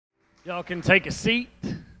Y'all can take a seat.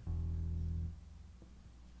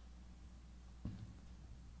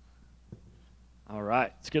 All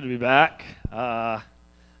right, it's good to be back. I'm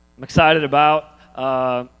excited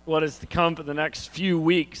about what is to come for the next few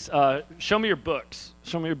weeks. Show me your books.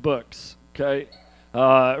 Show me your books, okay?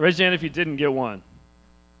 Raise your hand if you didn't get one,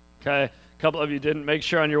 okay? A couple of you didn't. Make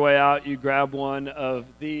sure on your way out you grab one of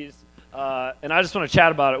these. And I just want to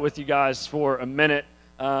chat about it with you guys for a minute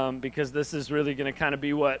because this is really going to kind of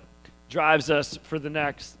be what drives us for the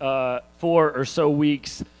next 4 or so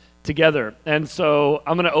weeks together. And so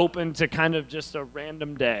I'm going to open to kind of just a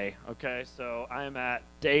random day, okay? So I am at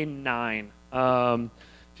day 9. If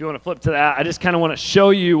you want to flip to that, I just kind of want to show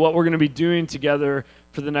you what we're going to be doing together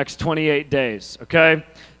for the next 28 days, okay?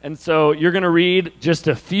 And so you're going to read just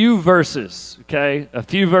a few verses, okay? A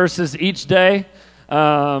few verses each day.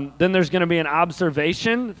 Then there's going to be an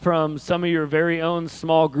observation from some of your very own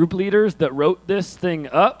small group leaders that wrote this thing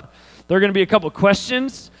up. There are going to be a couple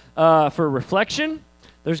questions for reflection.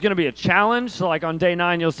 There's going to be a challenge. So like on day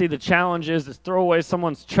 9, you'll see the challenge is throw away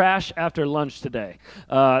someone's trash after lunch today.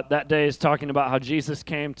 That day is talking about how Jesus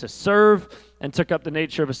came to serve and took up the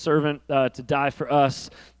nature of a servant to die for us.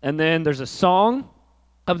 And then there's a song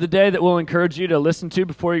of the day that we'll encourage you to listen to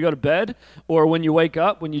before you go to bed or when you wake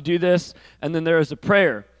up, when you do this. And then there is a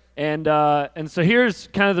prayer. And so here's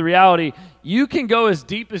kind of the reality. You can go as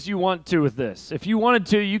deep as you want to with this. If you wanted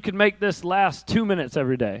to, you could make this last 2 minutes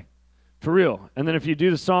every day, for real. And then if you do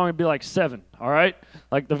the song, it'd be like 7, all right?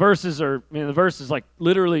 Like the verses like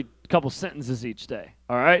literally a couple sentences each day,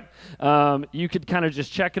 all right? You could kind of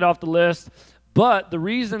just check it off the list. But the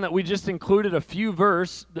reason that we just included a few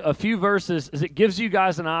verses is it gives you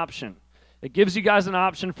guys an option. It gives you guys an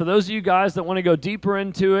option. For those of you guys that want to go deeper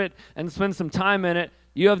into it and spend some time in it,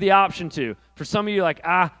 you have the option to. For some of you, like,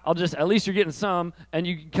 I'll just, at least you're getting some, and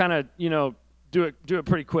you can kind of, do it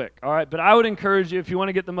pretty quick, all right? But I would encourage you, if you want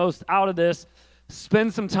to get the most out of this,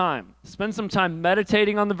 spend some time. Spend some time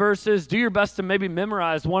meditating on the verses. Do your best to maybe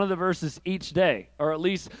memorize one of the verses each day, or at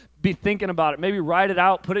least be thinking about it. Maybe write it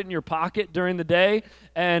out, put it in your pocket during the day,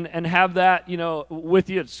 and have that, with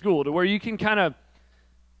you at school to where you can kind of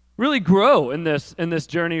really grow in this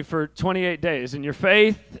journey for 28 days in your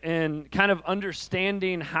faith and kind of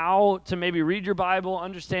understanding how to maybe read your Bible,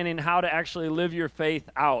 understanding how to actually live your faith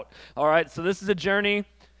out. All right, so this is a journey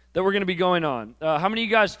that we're going to be going on. How many of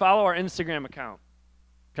you guys follow our Instagram account?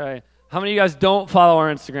 Okay. How many of you guys don't follow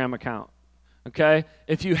our Instagram account? Okay.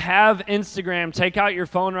 If you have Instagram, take out your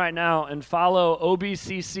phone right now and follow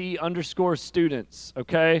OBCC_students.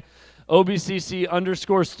 Okay.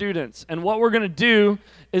 OBCC_students. And what we're going to do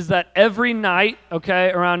is that every night,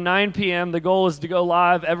 okay, around 9 p.m., the goal is to go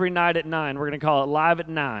live every night at 9. We're going to call it Live at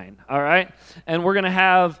 9, all right? And we're going to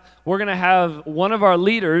have one of our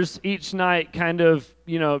leaders each night kind of,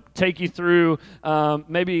 take you through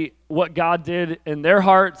maybe what God did in their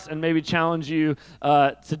hearts and maybe challenge you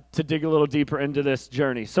to dig a little deeper into this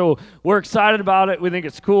journey. So we're excited about it. We think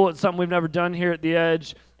it's cool. It's something we've never done here at The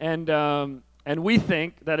Edge. And we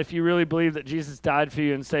think that if you really believe that Jesus died for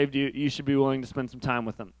you and saved you, you should be willing to spend some time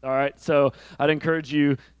with him. All right? So I'd encourage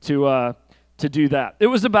you to do that. It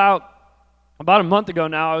was about a month ago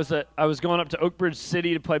now. I was going up to Oak Ridge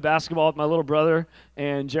City to play basketball with my little brother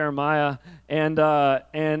and Jeremiah, and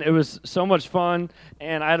it was so much fun,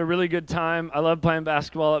 and I had a really good time. I love playing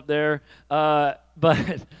basketball up there, but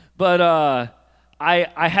I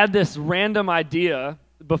had this random idea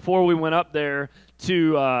before we went up there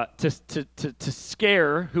to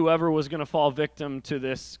scare whoever was going to fall victim to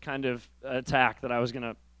this kind of attack that I was going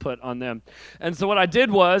to put on them. And so what I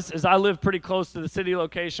did is I live pretty close to the city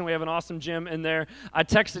location. We have an awesome gym in there. I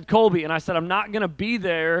texted Colby and I said, I'm not going to be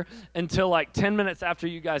there until like 10 minutes after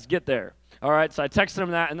you guys get there. All right, so I texted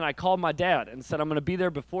him that, and then I called my dad and said, I'm going to be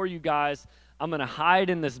there before you guys. I'm going to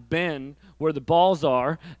hide in this bin where the balls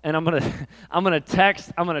are, and I'm going to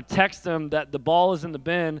text them that the ball is in the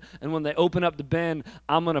bin, and when they open up the bin,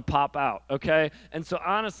 I'm going to pop out, okay? And so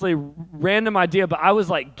honestly, random idea, but I was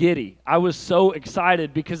like giddy. I was so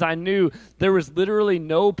excited because I knew there was literally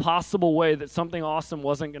no possible way that something awesome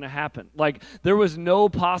wasn't going to happen. Like, there was no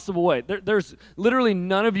possible way. There's literally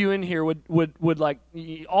none of you in here would like,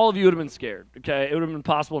 all of you would have been scared, okay? It would have been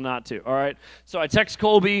possible not to, all right? So I text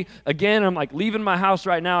Colby again. I'm like, like leaving my house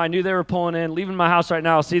right now. I knew they were pulling in. Leaving my house right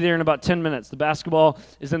now. I'll see you there in about 10 minutes. The basketball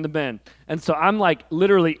is in the bin. And so I'm like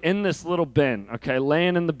literally in this little bin, okay,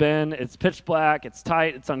 laying in the bin. It's pitch black. It's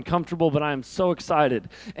tight. It's uncomfortable, but I am so excited.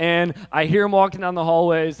 And I hear him walking down the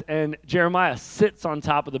hallways, and Jeremiah sits on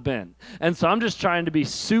top of the bin. And so I'm just trying to be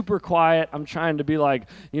super quiet. I'm trying to be like,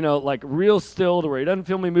 you know, like real still to where he doesn't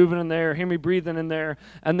feel me moving in there, hear me breathing in there.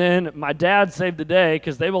 And then my dad saved the day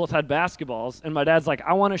because they both had basketballs. And my dad's like,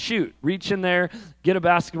 I want to shoot. Reach in there, get a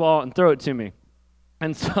basketball, and throw it to me.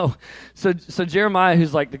 And so Jeremiah,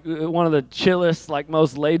 who's like one of the chillest, like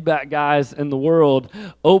most laid-back guys in the world,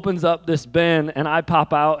 opens up this bin, and I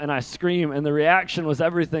pop out and I scream, and the reaction was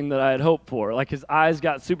everything that I had hoped for. Like his eyes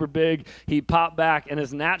got super big, he popped back, and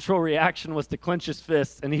his natural reaction was to clench his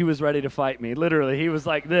fists, and he was ready to fight me. Literally, he was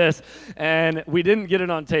like this, and we didn't get it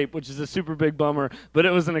on tape, which is a super big bummer, but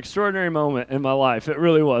it was an extraordinary moment in my life. It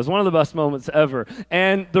really was. One of the best moments ever.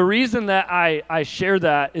 And the reason that I share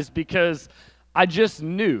that is because I just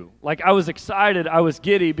knew, like I was excited, I was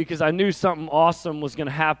giddy because I knew something awesome was going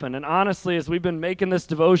to happen. And honestly, as we've been making this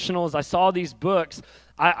devotional, as I saw these books,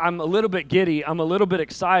 I'm a little bit giddy, I'm a little bit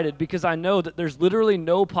excited because I know that there's literally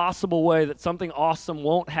no possible way that something awesome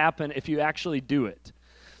won't happen if you actually do it.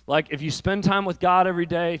 Like if you spend time with God every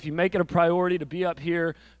day, if you make it a priority to be up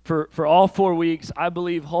here for all 4 weeks, I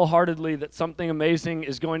believe wholeheartedly that something amazing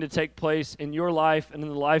is going to take place in your life and in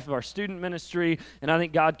the life of our student ministry. And I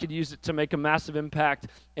think God could use it to make a massive impact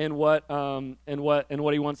in what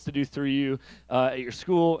He wants to do through you at your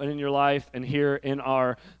school and in your life and here in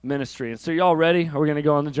our ministry. And so, y'all ready? Are we going to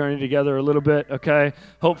go on the journey together a little bit? Okay.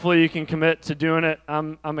 Hopefully, you can commit to doing it.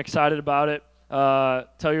 I'm excited about it.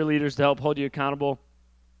 Tell your leaders to help hold you accountable.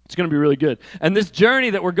 It's going to be really good. And this journey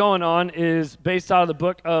that we're going on is based out of the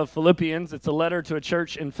book of Philippians. It's a letter to a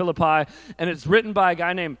church in Philippi, and it's written by a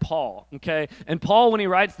guy named Paul, okay? And Paul, when he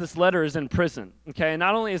writes this letter, is in prison, okay? And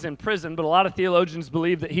not only is in prison, but a lot of theologians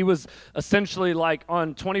believe that he was essentially like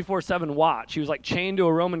on 24/7 watch. He was like chained to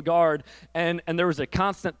a Roman guard, and there was a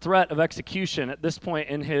constant threat of execution at this point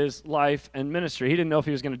in his life and ministry. He didn't know if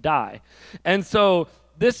he was going to die. And so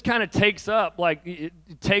this kind of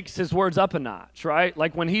takes his words up a notch, right?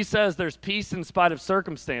 Like when he says there's peace in spite of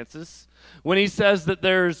circumstances, when he says that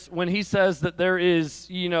there is,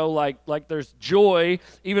 you know, like there's joy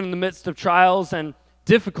even in the midst of trials and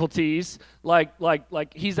difficulties, like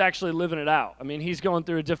he's actually living it out. I mean, he's going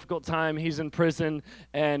through a difficult time, he's in prison,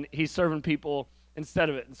 and he's serving people instead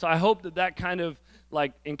of it. And so I hope that kind of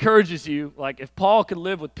like encourages you. Like if Paul could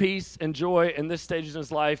live with peace and joy in this stage in his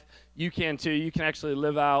life, you can too. You can actually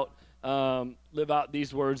live out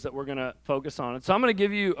these words that we're going to focus on. And so I'm going to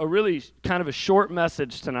give you a really kind of a short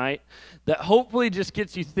message tonight that hopefully just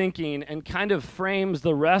gets you thinking and kind of frames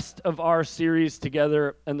the rest of our series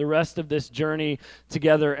together and the rest of this journey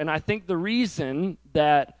together. And I think the reason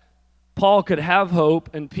that Paul could have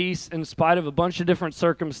hope and peace in spite of a bunch of different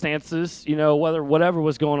circumstances, you know, whatever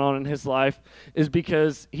was going on in his life, is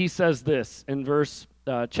because he says this in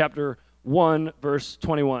chapter 1, verse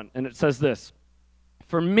 21. And it says this: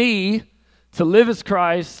 "For me, to live is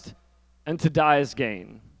Christ, and to die is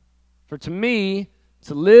gain. For to me,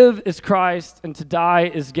 to live is Christ, and to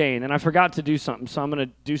die is gain." And I forgot to do something, so I'm going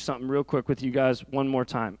to do something real quick with you guys one more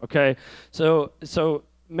time, okay? So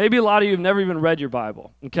maybe a lot of you have never even read your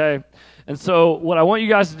Bible, okay? And so what I want you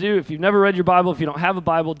guys to do, if you've never read your Bible, if you don't have a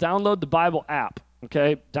Bible, download the Bible app,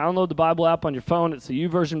 okay? Download the Bible app on your phone. It's a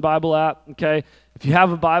YouVersion Bible app, okay? If you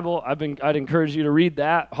have a Bible, I'd encourage you to read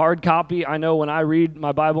that. Hard copy. I know when I read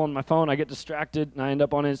my Bible on my phone, I get distracted and I end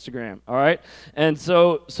up on Instagram, all right? And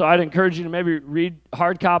so I'd encourage you to maybe read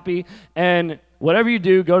hard copy, and whatever you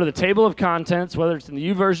do, go to the table of contents, whether it's in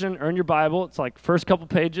the YouVersion or in your Bible. It's like first couple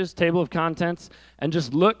pages, table of contents, and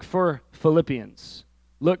just look for Philippians.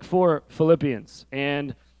 Look for Philippians.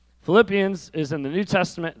 And Philippians is in the New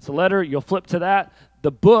Testament. It's a letter. You'll flip to that.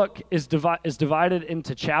 The book is divided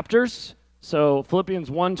into chapters. So Philippians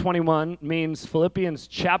 1:21 means Philippians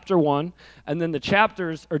chapter 1, and then the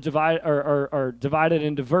chapters are divided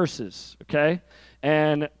into verses, okay?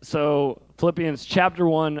 And so Philippians chapter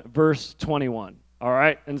 1, verse 21, all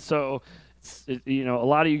right? And so, you know, a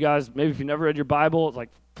lot of you guys, maybe if you've never read your Bible, it's like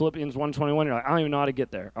Philippians 1:21, you're like, I don't even know how to get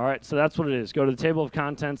there, all right? So that's what it is. Go to the table of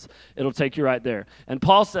contents. It'll take you right there. And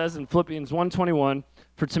Paul says in Philippians 1:21,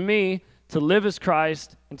 "For to me, to live is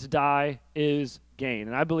Christ, and to die is gain."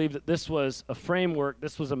 And I believe that this was a framework,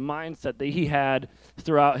 this was a mindset that he had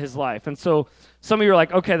throughout his life. And so some of you are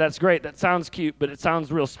like, okay, that's great, that sounds cute, but it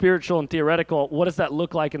sounds real spiritual and theoretical. What does that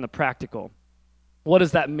look like in the practical? What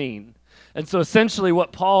does that mean? And so essentially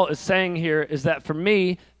what Paul is saying here is that for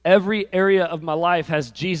me, every area of my life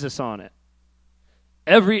has Jesus on it.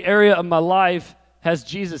 Every area of my life has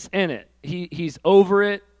Jesus in it. He's over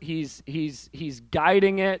it. He's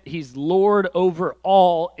guiding it. He's Lord over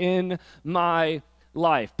all in my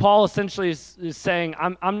life. Paul essentially is saying,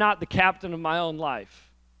 I'm not the captain of my own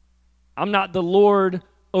life. I'm not the Lord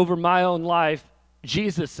over my own life.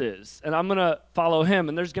 Jesus is, and I'm going to follow him.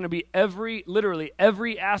 And there's going to be literally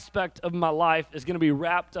every aspect of my life is going to be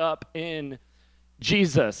wrapped up in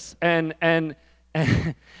Jesus. And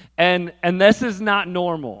this is not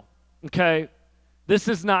normal, okay? This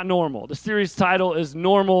is not normal. The series title is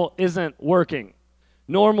Normal Isn't Working.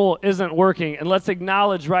 Normal isn't working. And let's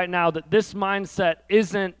acknowledge right now that this mindset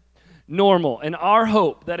isn't normal. And our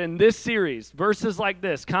hope that in this series, verses like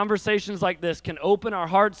this, conversations like this can open our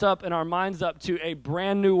hearts up and our minds up to a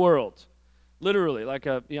brand new world. Literally, like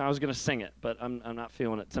I was going to sing it, but I'm not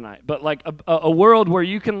feeling it tonight. But like a world where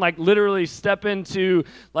you can like literally step into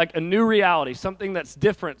like a new reality, something that's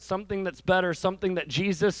different, something that's better, something that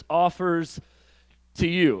Jesus offers to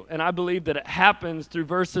you. And I believe that it happens through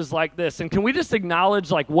verses like this. And can we just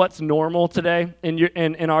acknowledge like what's normal today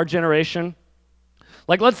in our generation?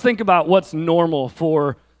 Like, let's think about what's normal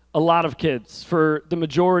for a lot of kids, for the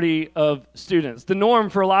majority of students. The norm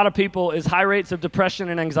for a lot of people is high rates of depression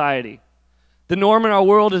and anxiety. The norm in our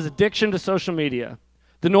world is addiction to social media.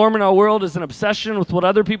 The norm in our world is an obsession with what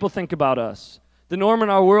other people think about us. The norm in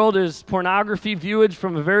our world is pornography viewage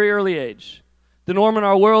from a very early age. The norm in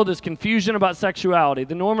our world is confusion about sexuality.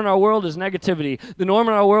 The norm in our world is negativity. The norm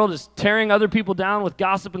in our world is tearing other people down with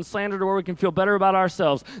gossip and slander to where we can feel better about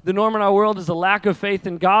ourselves. The norm in our world is a lack of faith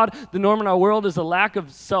in God. The norm in our world is a lack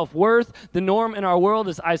of self-worth. The norm in our world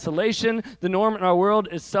is isolation. The norm in our world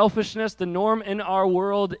is selfishness. The norm in our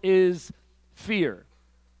world is fear.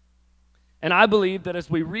 And I believe that as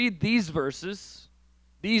we read these verses,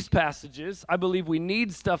 these passages, I believe we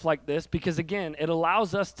need stuff like this because, again, it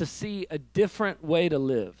allows us to see a different way to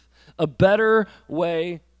live, a better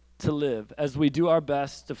way to live as we do our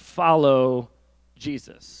best to follow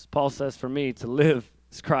Jesus. Paul says, for me, to live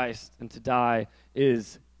is Christ and to die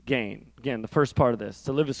is gain. Again, the first part of this,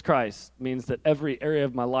 to live as Christ, means that every area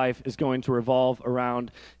of my life is going to revolve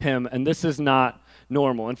around him, and this is not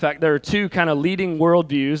normal. In fact, there are two kind of leading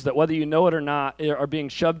worldviews that, whether you know it or not, are being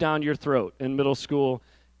shoved down your throat in middle school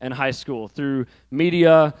and high school through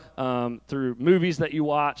media, through movies that you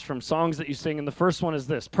watch, from songs that you sing. And the first one is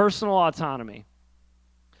this: personal autonomy.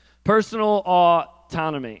 Personal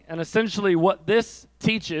autonomy. And essentially what this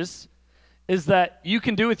teaches is that you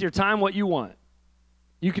can do with your time what you want.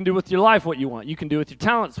 You can do with your life what you want. You can do with your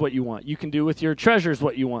talents what you want. You can do with your treasures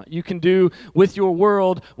what you want. You can do with your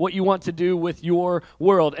world what you want to do with your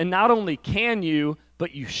world. And not only can you,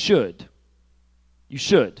 but you should. You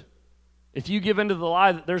should. If you give into the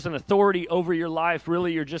lie that there's an authority over your life,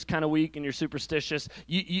 really you're just kind of weak and you're superstitious.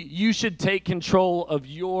 You should take control of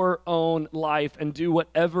your own life and do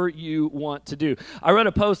whatever you want to do. I read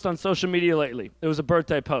a post on social media lately. It was a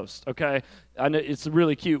birthday post, okay? I know it's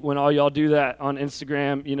really cute when all y'all do that on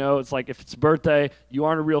Instagram. You know, it's like if it's a birthday, you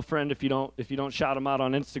aren't a real friend if you don't shout them out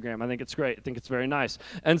on Instagram. I think it's great. I think it's very nice.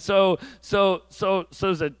 And so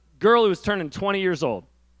there's a girl who was turning 20 years old.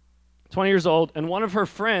 20 years old, and one of her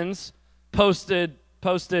friends posted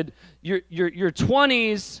your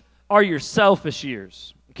 20s are your selfish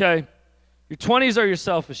years, okay? Your 20s are your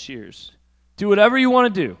selfish years. Do whatever you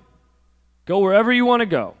want to do. Go wherever you want to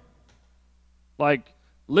go. Like,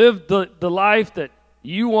 live the life that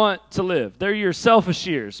you want to live. They're your selfish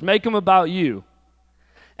years. Make them about you.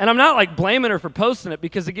 And I'm not like blaming her for posting it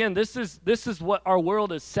because, again, this is what our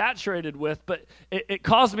world is saturated with, but it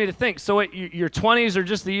caused me to think, so your 20s are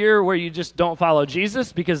just the year where you just don't follow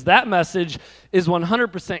Jesus? Because that message is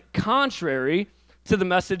 100% contrary to the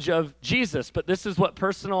message of Jesus. But this is what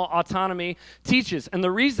personal autonomy teaches. And the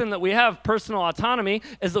reason that we have personal autonomy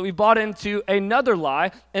is that we bought into another lie,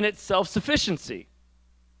 and it's self-sufficiency.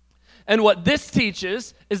 And what this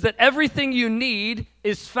teaches is that everything you need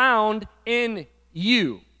is found in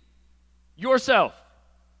you. Yourself.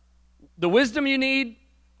 The wisdom you need,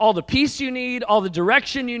 all the peace you need, all the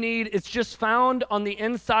direction you need, it's just found on the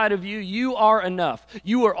inside of you. You are enough.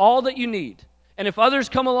 You are all that you need. And if others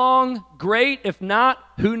come along, great. If not,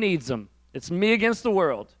 who needs them? It's me against the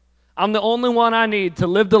world. I'm the only one I need to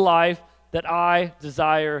live the life that I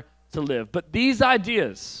desire to live. But these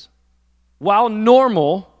ideas, while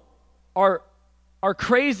normal, are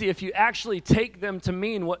crazy if you actually take them to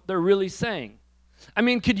mean what they're really saying. I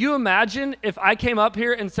mean, could you imagine if I came up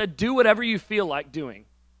here and said, do whatever you feel like doing?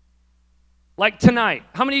 Like tonight,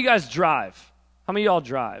 how many of you guys drive? How many of y'all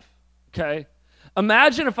drive? Okay.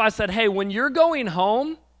 Imagine if I said, hey, when you're going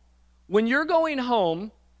home,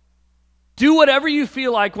 do whatever you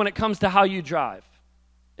feel like when it comes to how you drive.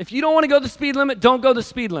 If you don't want to go the speed limit, don't go the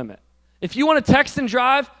speed limit. If you want to text and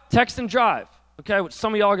drive, okay? Which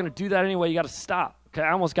some of y'all are going to do that anyway. You got to stop, okay?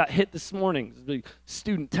 I almost got hit this morning. The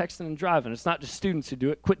student texting and driving. It's not just students who do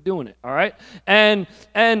it. Quit doing it, all right? And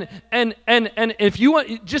if you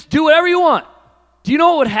want, just do whatever you want. Do you know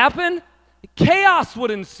what would happen? Chaos would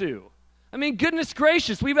ensue. I mean, goodness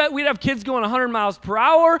gracious, we'd have kids going 100 miles per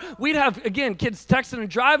hour. We'd have, again, kids texting and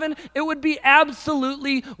driving. It would be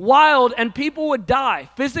absolutely wild, and people would die.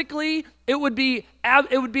 Physically, it would be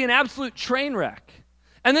an absolute train wreck.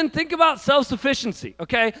 And then think about self-sufficiency,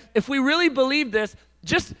 okay? If we really believe this,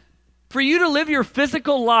 just for you to live your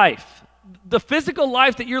physical life, the physical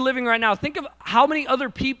life that you're living right now, think of how many other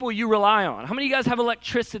people you rely on. How many of you guys have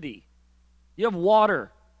electricity? You have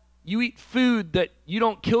water. You eat food that you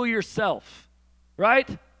don't kill yourself, right?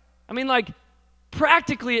 I mean, like,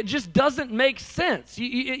 practically, it just doesn't make sense.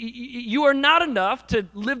 You are not enough to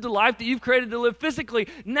live the life that you've created to live physically.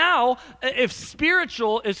 Now, if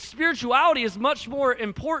spirituality is much more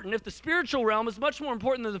important, if the spiritual realm is much more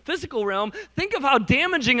important than the physical realm, think of how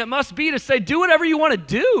damaging it must be to say, do whatever you want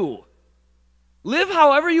to do. Live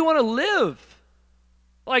however you want to live.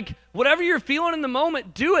 Like, whatever you're feeling in the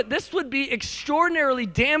moment, do it. This would be extraordinarily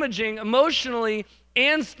damaging emotionally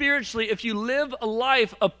and spiritually if you live a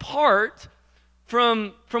life apart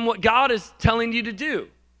from what God is telling you to do.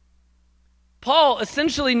 Paul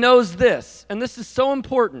essentially knows this, and this is so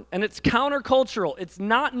important, and it's countercultural. It's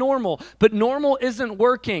not normal, but normal isn't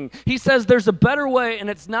working. He says there's a better way,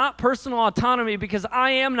 and it's not personal autonomy because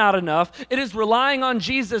I am not enough. It is relying on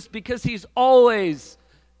Jesus because he's always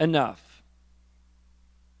enough.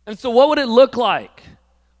 And so what would it look like?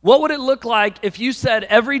 What would it look like if you said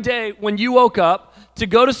every day when you woke up, to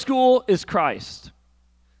go to school is Christ,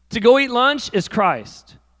 to go eat lunch is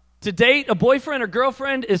Christ, to date a boyfriend or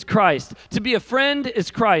girlfriend is Christ, to be a friend is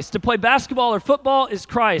Christ, to play basketball or football is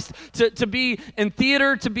Christ, to be in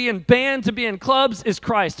theater, to be in band, to be in clubs is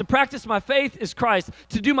Christ, to practice my faith is Christ,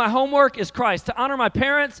 to do my homework is Christ, to honor my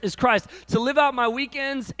parents is Christ, to live out my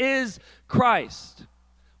weekends is Christ.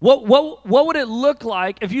 What would it look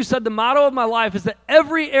like if you said the motto of my life is that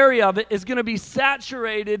every area of it is going to be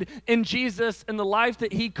saturated in Jesus and the life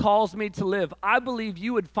that he calls me to live? I believe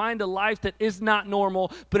you would find a life that is not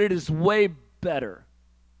normal, but it is way better.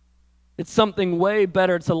 It's something way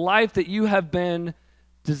better. It's a life that you have been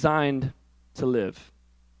designed to live.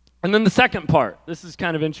 And then the second part, this is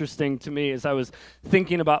kind of interesting to me as I was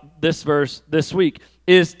thinking about this verse this week,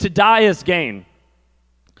 is to die is gain.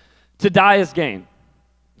 To die is gain.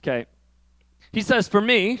 Okay, he says, for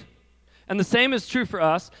me, and the same is true for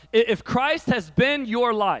us, if Christ has been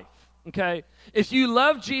your life, okay, if you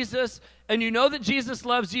love Jesus and you know that Jesus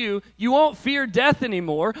loves you, you won't fear death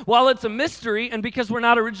anymore. While it's a mystery, and because we're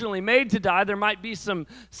not originally made to die, there might be some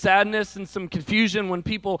sadness and some confusion when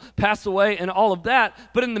people pass away and all of that,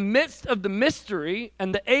 but in the midst of the mystery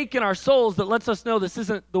and the ache in our souls that lets us know this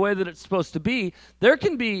isn't the way that it's supposed to be, there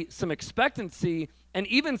can be some expectancy and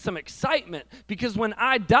even some excitement, because when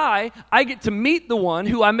I die, I get to meet the one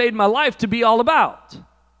who I made my life to be all about.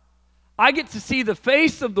 I get to see the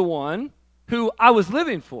face of the one who I was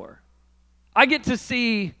living for. I get to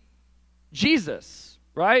see Jesus,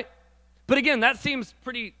 right? But again, that seems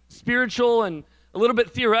pretty spiritual and a little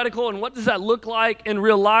bit theoretical, and what does that look like in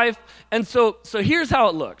real life? And so here's how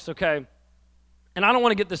it looks, okay? And I don't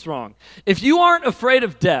want to get this wrong. If you aren't afraid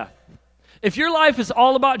of death, if your life is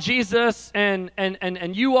all about Jesus and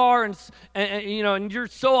you are and you know, and you're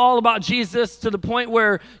so all about Jesus to the point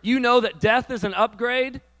where you know that death is an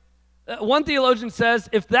upgrade, one theologian says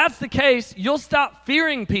if that's the case, you'll stop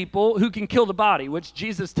fearing people who can kill the body, which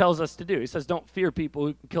Jesus tells us to do. He says don't fear people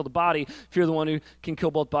who can kill the body, fear the one who can kill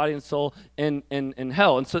both body and soul in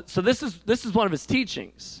hell. And so this is one of his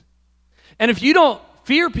teachings. And if you don't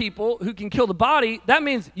fear people who can kill the body, that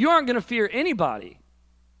means you aren't going to fear anybody.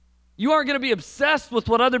 You aren't going to be obsessed with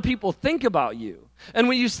what other people think about you. And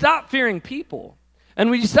when you stop fearing people, and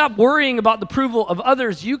when you stop worrying about the approval of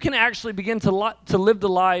others, you can actually begin to live the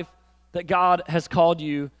life that God has called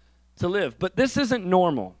you to live. But this isn't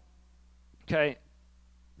normal, okay?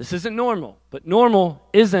 This isn't normal, but normal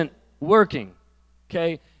isn't working,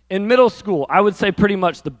 okay? In middle school, I would say pretty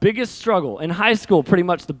much the biggest struggle. In high school, pretty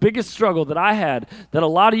much the biggest struggle that I had, that a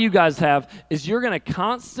lot of you guys have, is you're going to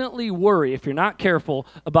constantly worry, if you're not careful,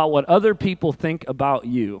 about what other people think about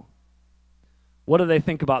you. What do they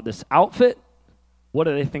think about this outfit? What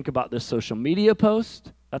do they think about this social media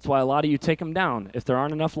post? That's why a lot of you take them down if there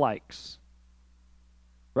aren't enough likes.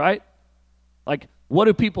 Right? Like, what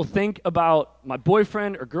do people think about my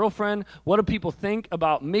boyfriend or girlfriend? What do people think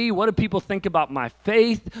about me? What do people think about my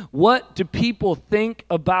faith? What do people think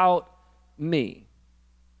about me?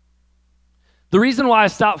 The reason why I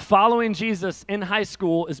stopped following Jesus in high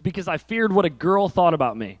school is because I feared what a girl thought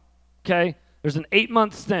about me, okay? There's an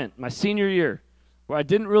 8-month stint, my senior year, where I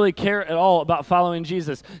didn't really care at all about following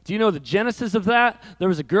Jesus. Do you know the genesis of that? There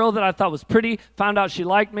was a girl that I thought was pretty, found out she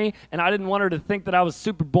liked me, and I didn't want her to think that I was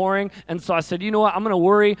super boring, and so I said, you know what, I'm going to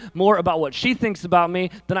worry more about what she thinks about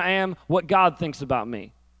me than I am what God thinks about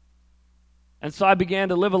me. And so I began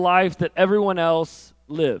to live a life that everyone else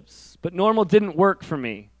lives. But normal didn't work for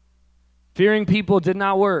me. Fearing people did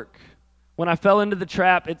not work. When I fell into the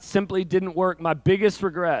trap, it simply didn't work. My biggest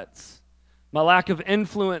regrets, my lack of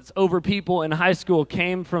influence over people in high school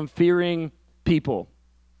came from fearing people.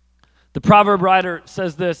 The proverb writer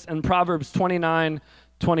says this in Proverbs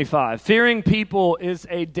 29:25. Fearing people is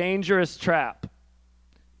a dangerous trap.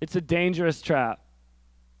 It's a dangerous trap.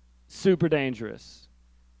 Super dangerous.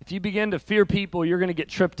 If you begin to fear people, you're going to get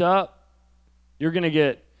tripped up. You're going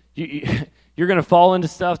to fall into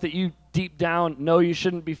stuff that you deep down know you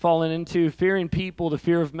shouldn't be falling into. Fearing people, the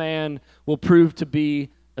fear of man, will prove to be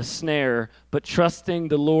a snare, but trusting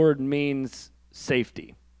the Lord means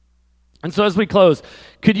safety. And so as we close,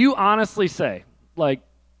 could you honestly say,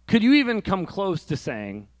 could you even come close to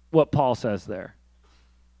saying what Paul says there?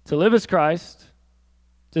 To live as Christ.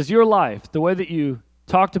 Does your life, the way that you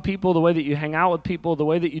talk to people, the way that you hang out with people, the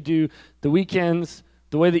way that you do the weekends,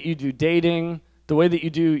 the way that you do dating, the way that you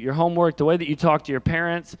do your homework, the way that you talk to your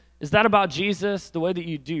parents, is that about Jesus? The way that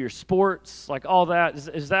you do your sports, like all that,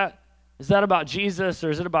 is that about Jesus, or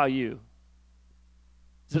is it about you?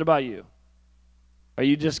 Is it about you? Are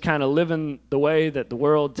you just kind of living the way that the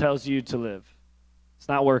world tells you to live? It's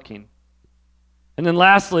not working. And then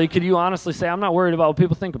lastly, could you honestly say, I'm not worried about what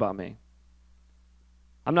people think about me.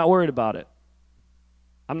 I'm not worried about it.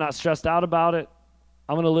 I'm not stressed out about it.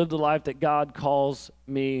 I'm going to live the life that God calls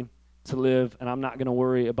me to live, and I'm not going to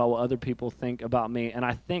worry about what other people think about me. And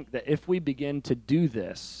I think that if we begin to do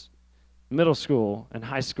this, middle school and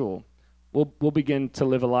high school, we'll begin to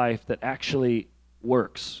live a life that actually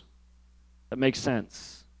works, that makes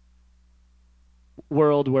sense.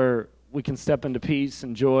 World where we can step into peace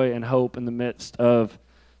and joy and hope in the midst of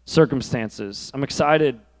circumstances. I'm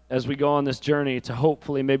excited as we go on this journey to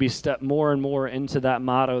hopefully maybe step more and more into that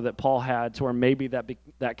motto that Paul had, to where maybe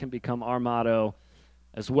that can become our motto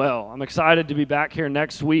as well. I'm excited to be back here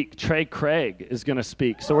next week. Trey Craig is going to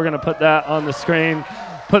speak, so we're going to put that on the screen.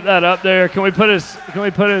 Put that up there. Can we put his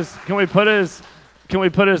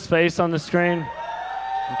face on the screen?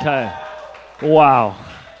 Okay. Wow.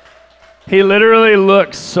 He literally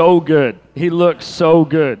looks so good. He looks so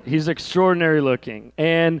good. He's extraordinary looking.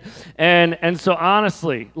 And so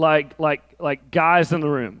honestly, like guys in the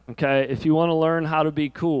room, okay, if you want to learn how to be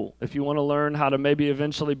cool, if you want to learn how to maybe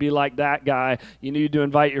eventually be like that guy, you need to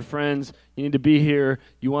invite your friends. You need to be here.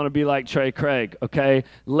 You want to be like Trey Craig, okay?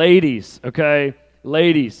 Ladies, okay?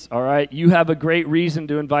 Ladies, all right, you have a great reason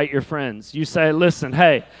to invite your friends. You say, listen,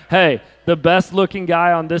 hey, the best looking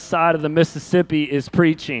guy on this side of the Mississippi is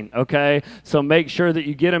preaching, okay? So make sure that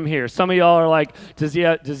you get him here. Some of y'all are like, does he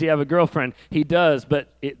have a girlfriend? He does,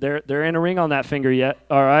 but they're in a ring on that finger yet,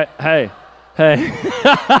 all right? Hey.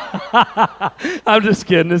 I'm just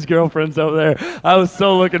kidding. His girlfriend's over there. I was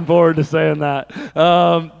so looking forward to saying that.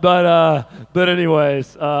 But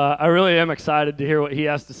anyways, I really am excited to hear what he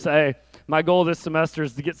has to say. My goal this semester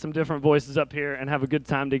is to get some different voices up here and have a good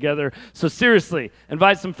time together. So seriously,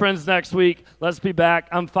 invite some friends next week. Let's be back.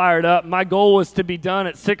 I'm fired up. My goal was to be done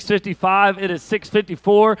at 6:55. It is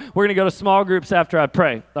 6:54. We're going to go to small groups after I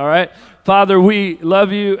pray. All right? Father, we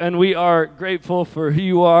love you, and we are grateful for who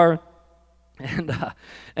you are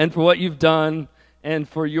and for what you've done, and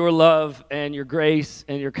for your love and your grace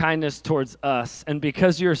and your kindness towards us. And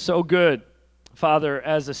because you're so good, Father,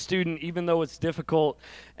 as a student, even though it's difficult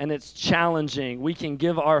and it's challenging, we can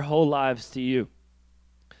give our whole lives to you.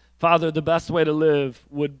 Father, the best way to live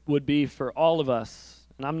would be for all of us,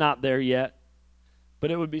 and I'm not there yet, but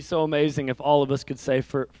it would be so amazing if all of us could say,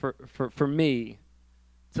 for me,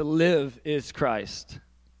 to live is Christ.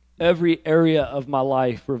 Every area of my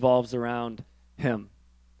life revolves around him.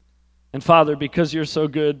 And Father, because you're so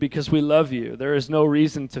good, because we love you, there is no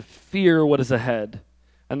reason to fear what is ahead.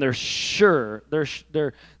 And there surely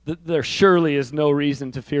is no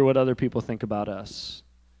reason to fear what other people think about us.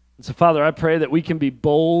 And so, Father, I pray that we can be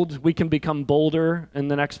bold, we can become bolder in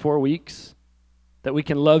the next 4 weeks, that we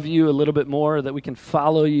can love you a little bit more, that we can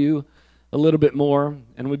follow you a little bit more,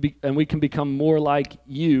 and we can become more like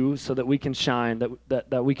you, so that we can shine,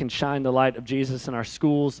 that we can shine the light of Jesus in our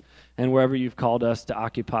schools and wherever you've called us to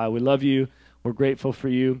occupy. We love you. We're grateful for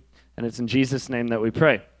you. And it's in Jesus' name that we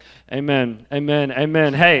pray. Amen, amen,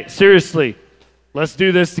 amen. Hey, seriously, Let's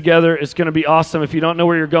do this together. It's going to be awesome. If you don't know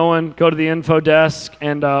where you're going, go to the info desk,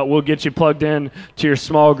 and we'll get you plugged in to your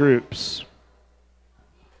small groups.